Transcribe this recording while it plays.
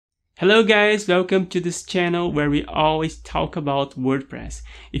Hello guys, welcome to this channel where we always talk about WordPress.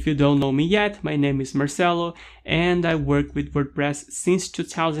 If you don't know me yet, my name is Marcelo and I work with WordPress since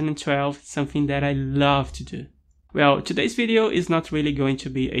 2012, something that I love to do. Well, today's video is not really going to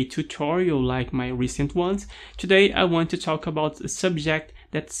be a tutorial like my recent ones. Today I want to talk about a subject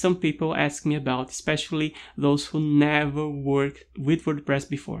that some people ask me about, especially those who never worked with WordPress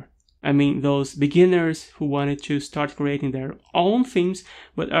before. I mean, those beginners who wanted to start creating their own themes,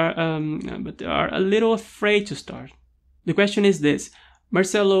 but are a little afraid to start. The question is this: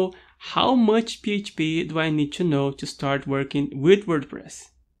 Marcelo, how much PHP do I need to know to start working with WordPress?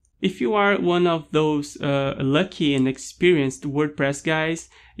 If you are one of those lucky and experienced WordPress guys,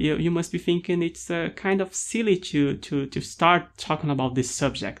 you must be thinking it's kind of silly to start talking about this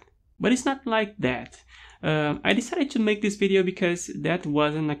subject. But it's not like that. I decided to make this video because that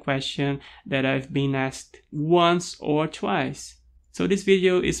wasn't a question that I've been asked once or twice. So this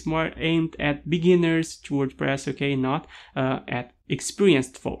video is more aimed at beginners to WordPress, okay, not at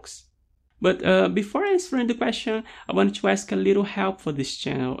experienced folks. But before answering the question, I wanted to ask a little help for this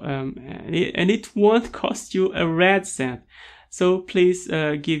channel, and it won't cost you a red cent. So please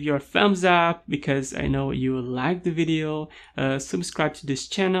give your thumbs up because I know you like the video, subscribe to this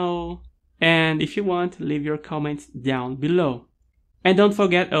channel, and if you want, leave your comments down below. And don't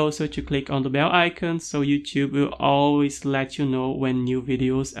forget also to click on the bell icon so YouTube will always let you know when new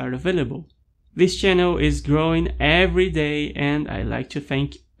videos are available. This channel is growing every day and I like to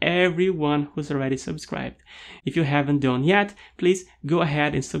thank everyone who's already subscribed. If you haven't done yet, please go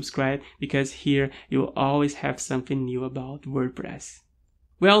ahead and subscribe because here you will always have something new about WordPress.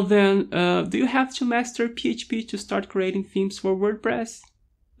 Well then, do you have to master PHP to start creating themes for WordPress?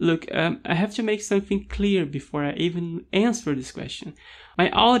 Look, I have to make something clear before I even answer this question.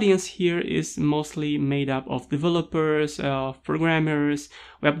 My audience here is mostly made up of developers, programmers,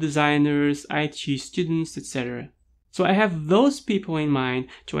 web designers, IT students, etc. So I have those people in mind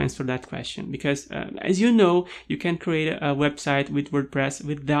to answer that question because, as you know, you can create a website with WordPress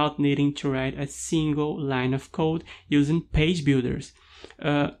without needing to write a single line of code using page builders.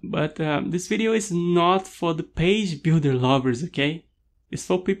 But this video is not for the page builder lovers, okay? It's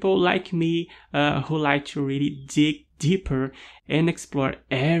for people like me who like to really dig deeper and explore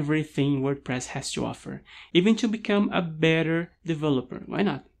everything WordPress has to offer, even to become a better developer. Why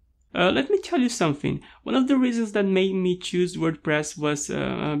not? Let me tell you something. One of the reasons that made me choose WordPress was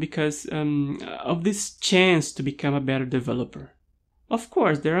because of this chance to become a better developer. Of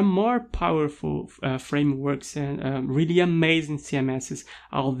course, there are more powerful frameworks and really amazing CMSs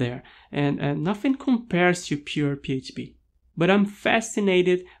out there, and nothing compares to pure PHP. But I'm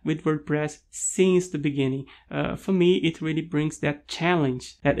fascinated with WordPress since the beginning. For me, it really brings that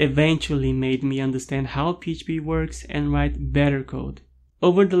challenge that eventually made me understand how PHP works and write better code.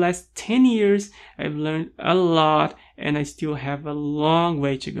 Over the last 10 years, I've learned a lot and I still have a long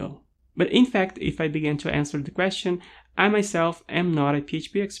way to go. But in fact, if I begin to answer the question, I myself am not a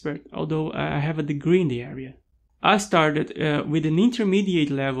PHP expert, although I have a degree in the area. I started with an intermediate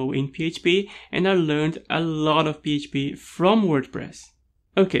level in PHP and I learned a lot of PHP from WordPress.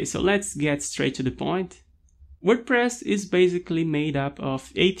 Okay, so let's get straight to the point. WordPress is basically made up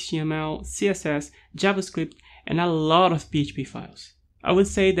of HTML, CSS, JavaScript, and a lot of PHP files. I would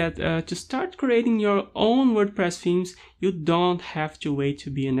say that to start creating your own WordPress themes, you don't have to wait to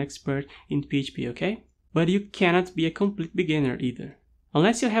be an expert in PHP, okay? But you cannot be a complete beginner either.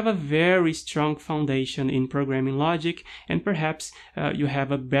 Unless you have a very strong foundation in programming logic and perhaps you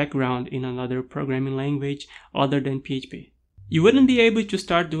have a background in another programming language other than PHP. You wouldn't be able to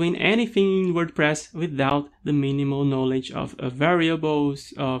start doing anything in WordPress without the minimal knowledge of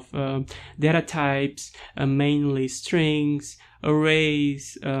variables, of data types, mainly strings,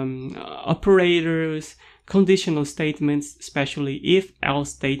 arrays, operators, conditional statements, especially if-else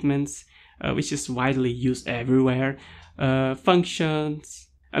statements, which is widely used everywhere, functions.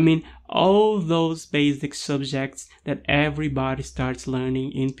 I mean, all those basic subjects that everybody starts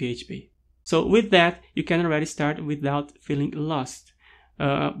learning in PHP. So with that, you can already start without feeling lost.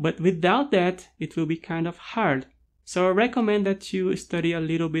 But without that, it will be kind of hard. So I recommend that you study a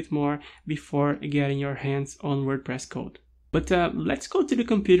little bit more before getting your hands on WordPress code. But let's go to the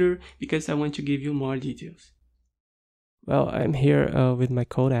computer because I want to give you more details. Well, I'm here with my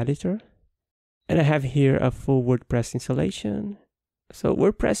code editor. And I have here a full WordPress installation. So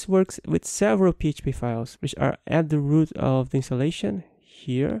WordPress works with several PHP files, which are at the root of the installation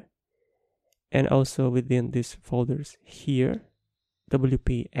here, and also within these folders here,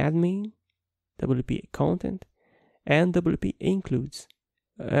 WP admin, WP content, and WP includes.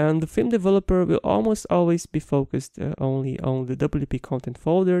 And the theme developer will almost always be focused only on the WP content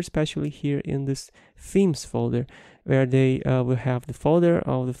folder, especially here in this themes folder, where they will have the folder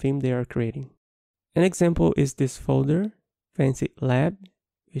of the theme they are creating. An example is this folder, Fancy Lab,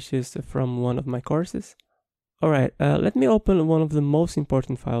 which is from one of my courses. Alright, let me open one of the most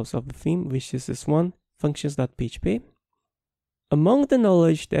important files of the theme, which is this one, functions.php. Among the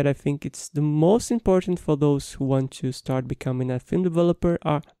knowledge that I think it's the most important for those who want to start becoming a theme developer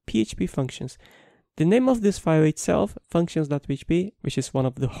are PHP functions. The name of this file itself, functions.php, which is one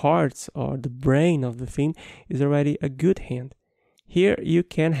of the hearts or the brain of the theme, is already a good hint. Here you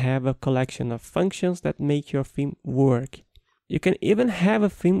can have a collection of functions that make your theme work. You can even have a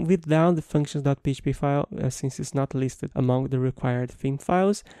theme without the functions.php file since it's not listed among the required theme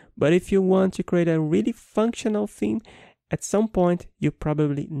files. But if you want to create a really functional theme, at some point you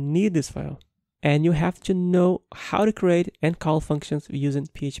probably need this file. And you have to know how to create and call functions using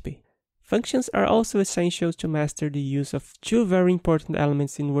PHP. Functions are also essential to master the use of two very important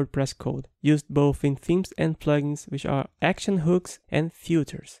elements in WordPress code, used both in themes and plugins, which are action hooks and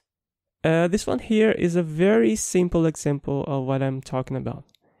filters. This one here is a very simple example of what I'm talking about.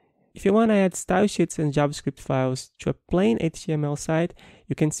 If you want to add style sheets and JavaScript files to a plain HTML site,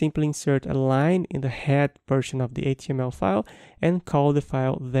 you can simply insert a line in the head portion of the HTML file and call the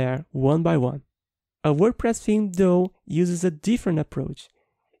file there one by one. A WordPress theme, though, uses a different approach.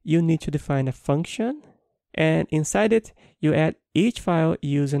 You need to define a function, and inside it, you add each file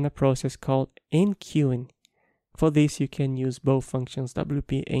using a process called enqueuing. For this, you can use both functions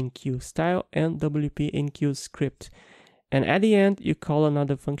WP enqueue style and WP enqueue script. And at the end, you call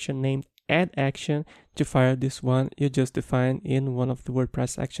another function named add action to fire this one you just defined in one of the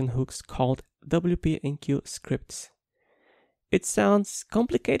WordPress action hooks called WP enqueue scripts. It sounds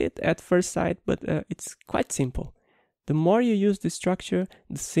complicated at first sight, but it's quite simple. The more you use this structure,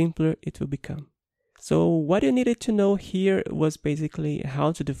 the simpler it will become. So what you needed to know here was basically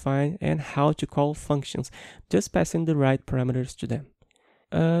how to define and how to call functions, just passing the right parameters to them.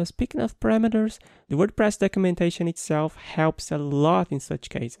 Speaking of parameters, the WordPress documentation itself helps a lot in such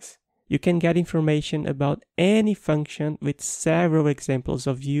cases. You can get information about any function with several examples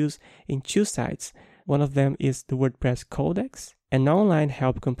of use in two sites. One of them is the WordPress Codex, an online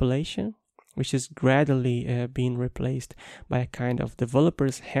help compilation, which is gradually being replaced by a kind of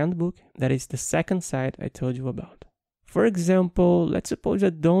developer's handbook. That is the second site I told you about. For example, let's suppose I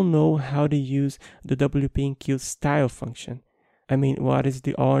don't know how to use the WP enqueue style function. I mean, what is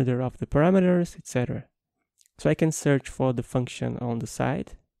the order of the parameters, etc. So I can search for the function on the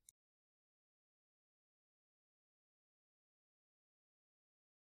site.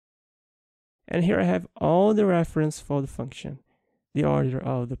 And here I have all the reference for the function, the order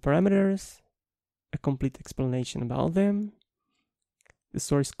of the parameters, a complete explanation about them, the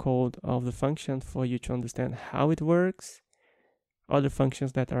source code of the function for you to understand how it works, other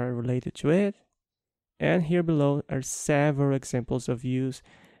functions that are related to it, and here below are several examples of use,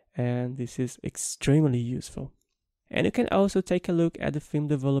 and this is extremely useful. And you can also take a look at the theme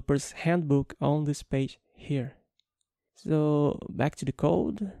developer's handbook on this page here. So back to the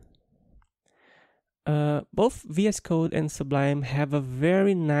code. Both VS Code and Sublime have a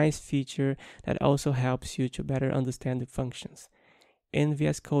very nice feature that also helps you to better understand the functions. In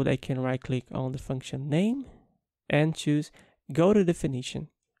VS Code, I can right-click on the function name and choose Go to Definition.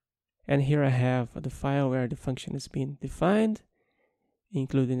 And here I have the file where the function is being defined,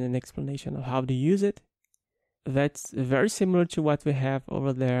 including an explanation of how to use it. That's very similar to what we have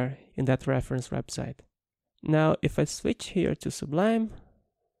over there in that reference website. Now, if I switch here to Sublime,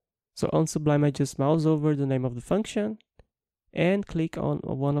 so on Sublime, I just mouse over the name of the function and click on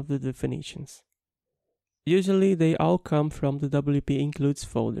one of the definitions. Usually, they all come from the WP includes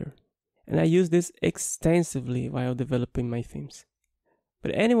folder, and I use this extensively while developing my themes.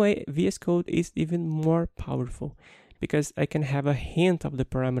 But anyway, VS Code is even more powerful because I can have a hint of the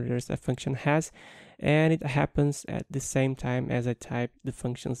parameters a function has, and it happens at the same time as I type the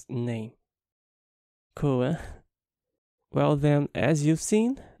function's name. Cool, huh? Well then, as you've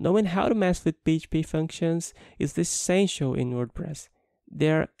seen, knowing how to mess with PHP functions is essential in WordPress.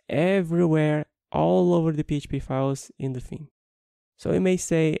 They're everywhere, all over the PHP files in the theme. So you may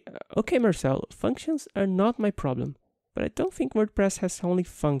say, okay Marcel, functions are not my problem, but I don't think WordPress has only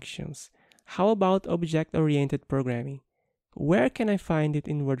functions. How about object-oriented programming? Where can I find it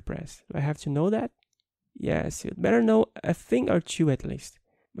in WordPress? Do I have to know that? Yes, you'd better know a thing or two at least.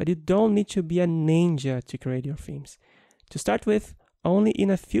 But you don't need to be a ninja to create your themes. To start with, only in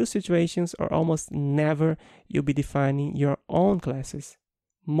a few situations or almost never you'll be defining your own classes.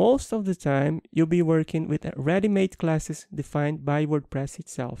 Most of the time, you'll be working with ready-made classes defined by WordPress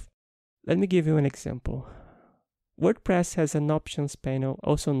itself. Let me give you an example. WordPress has an options panel,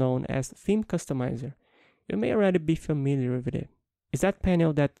 also known as Theme Customizer. You may already be familiar with it. It's that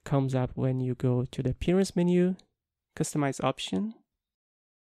panel that comes up when you go to the Appearance menu, Customize option,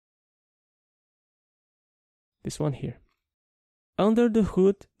 this one here. Under the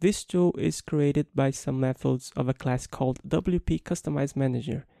hood, this tool is created by some methods of a class called WP Customize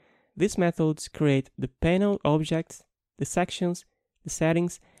Manager. These methods create the panel objects, the sections, the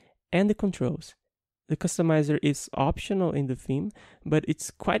settings, and the controls. The customizer is optional in the theme, but it's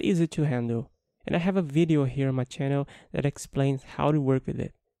quite easy to handle. And I have a video here on my channel that explains how to work with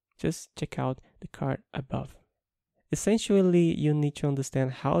it. Just check out the card above. Essentially, you need to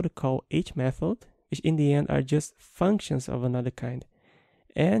understand how to call each method, which in the end are just functions of another kind,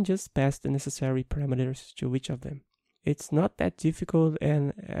 and just pass the necessary parameters to each of them. It's not that difficult,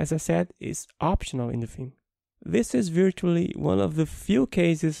 and as I said, it's optional in the theme. This is virtually one of the few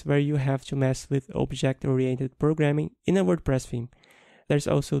cases where you have to mess with object-oriented programming in a WordPress theme. There's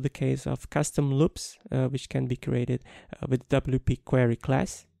also the case of custom loops, which can be created with WP Query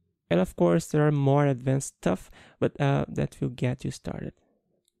class. And of course, there are more advanced stuff, but that will get you started.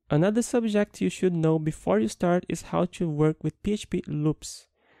 Another subject you should know before you start is how to work with PHP loops.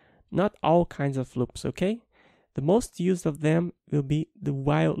 Not all kinds of loops, okay? The most used of them will be the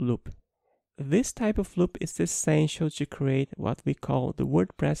while loop. This type of loop is essential to create what we call the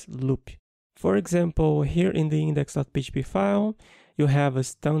WordPress loop. For example, here in the index.php file, you have a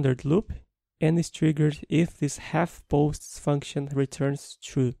standard loop, and it's triggered if this have_posts function returns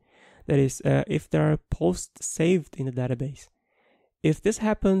true. That is, if there are posts saved in the database. If this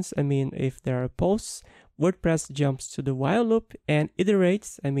happens, if there are posts, WordPress jumps to the while loop and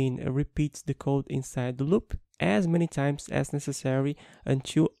iterates, repeats the code inside the loop as many times as necessary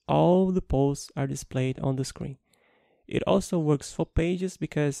until all the posts are displayed on the screen. It also works for pages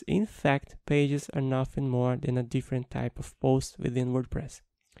because, in fact, pages are nothing more than a different type of post within WordPress.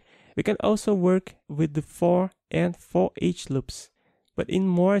 We can also work with the for and for each loops, but in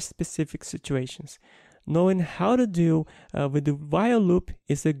more specific situations. Knowing how to deal with the while loop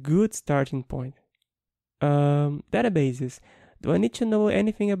is a good starting point. Databases. Do I need to know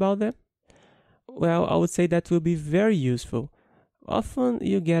anything about them? Well, I would say that will be very useful. Often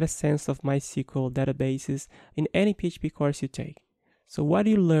you get a sense of MySQL databases in any PHP course you take. So what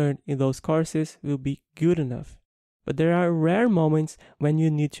you learn in those courses will be good enough. But there are rare moments when you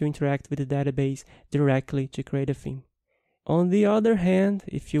need to interact with the database directly to create a theme. On the other hand,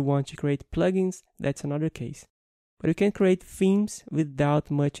 if you want to create plugins, that's another case. But you can create themes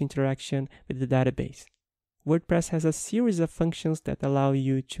without much interaction with the database. WordPress has a series of functions that allow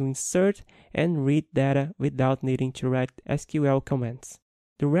you to insert and read data without needing to write SQL commands.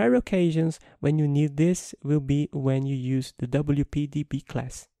 The rare occasions when you need this will be when you use the WPDB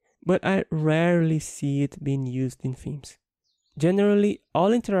class, but I rarely see it being used in themes. Generally,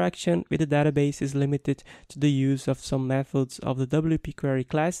 all interaction with the database is limited to the use of some methods of the WP Query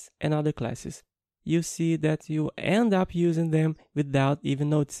class and other classes. You see that you end up using them without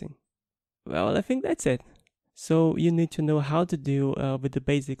even noticing. Well, I think that's it. So you need to know how to deal with the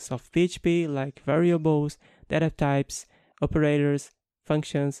basics of PHP, like variables, data types, operators,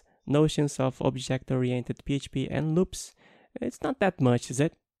 functions, notions of object-oriented PHP, and loops. It's not that much, is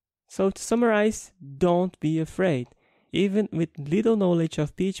it? So to summarize, don't be afraid. Even with little knowledge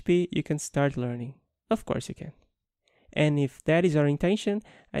of PHP, you can start learning. Of course you can. And if that is your intention,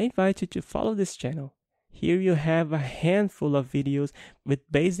 I invite you to follow this channel. Here you have a handful of videos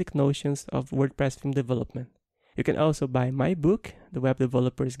with basic notions of WordPress theme development. You can also buy my book, The Web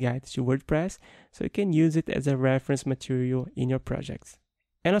Developer's Guide to WordPress, so you can use it as a reference material in your projects.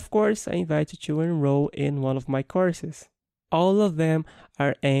 And of course, I invite you to enroll in one of my courses. All of them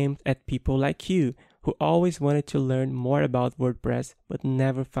are aimed at people like you who always wanted to learn more about WordPress but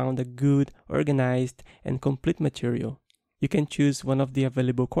never found a good, organized, and complete material. You can choose one of the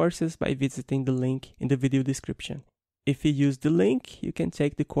available courses by visiting the link in the video description. If you use the link, you can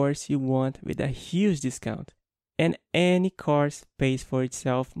take the course you want with a huge discount. And any course pays for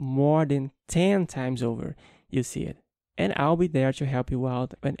itself more than 10 times over. You see it. And I'll be there to help you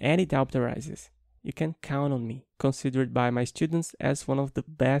out when any doubt arises. You can count on me, considered by my students as one of the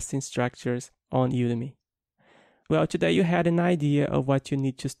best instructors on Udemy. Well, today you had an idea of what you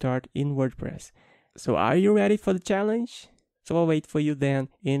need to start in WordPress. So are you ready for the challenge? So I'll wait for you then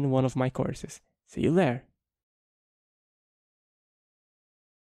in one of my courses. See you there.